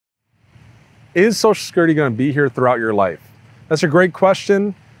Is Social Security going to be here throughout your life? That's a great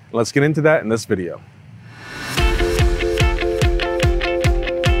question. Let's get into that in this video.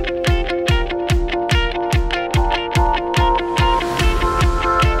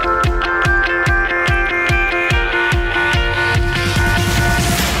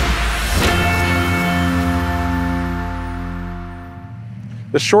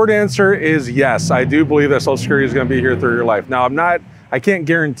 The short answer is yes. I do believe that Social Security is going to be here through your life. Now, I can't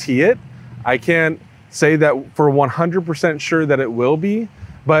guarantee it. I can't say that for 100% sure that it will be,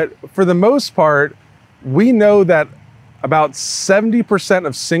 but for the most part, we know that about 70%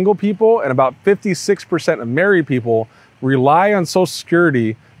 of single people and about 56% of married people rely on Social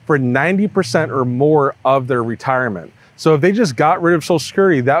Security for 90% or more of their retirement. So if they just got rid of Social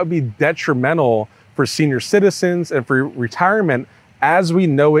Security, that would be detrimental for senior citizens and for retirement as we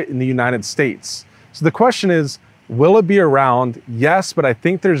know it in the United States. So the question is, will it be around? Yes, but I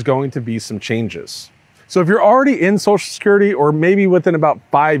think there's going to be some changes. So if you're already in Social Security, or maybe within about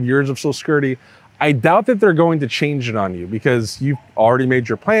 5 years of Social Security, I doubt that they're going to change it on you because you've already made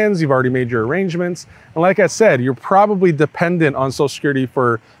your plans, you've already made your arrangements. And like I said, you're probably dependent on Social Security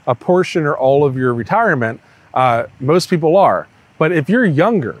for a portion or all of your retirement. Most people are. But if you're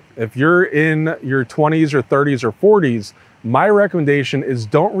younger, if you're in your 20s or 30s or 40s, my recommendation is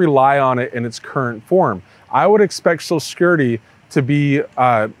don't rely on it in its current form. I would expect Social Security to be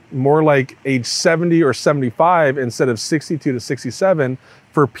more like age 70 or 75 instead of 62 to 67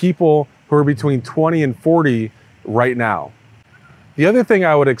 for people who are between 20 and 40 right now. The other thing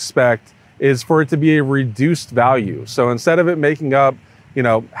I would expect is for it to be a reduced value. So instead of it making up,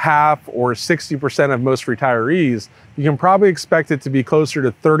 half or 60% of most retirees, you can probably expect it to be closer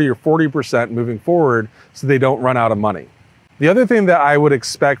to 30 or 40% moving forward so they don't run out of money. The other thing that I would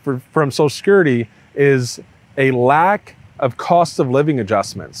expect from Social Security is a lack of cost of living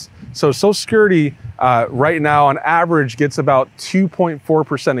adjustments. So Social Security right now on average gets about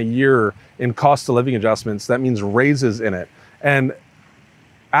 2.4% a year in cost of living adjustments. That means raises in it. And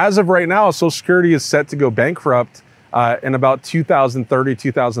as of right now, Social Security is set to go bankrupt in about 2030,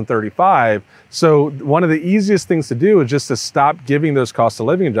 2035. So one of the easiest things to do is just to stop giving those cost of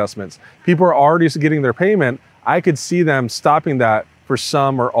living adjustments. People are already getting their payment. I could see them stopping that for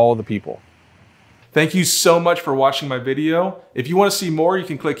some or all the people. Thank you so much for watching my video. If you want to see more, you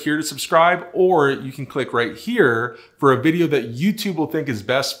can click here to subscribe, or you can click right here for a video that YouTube will think is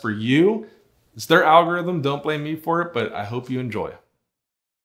best for you. It's their algorithm, don't blame me for it, but I hope you enjoy.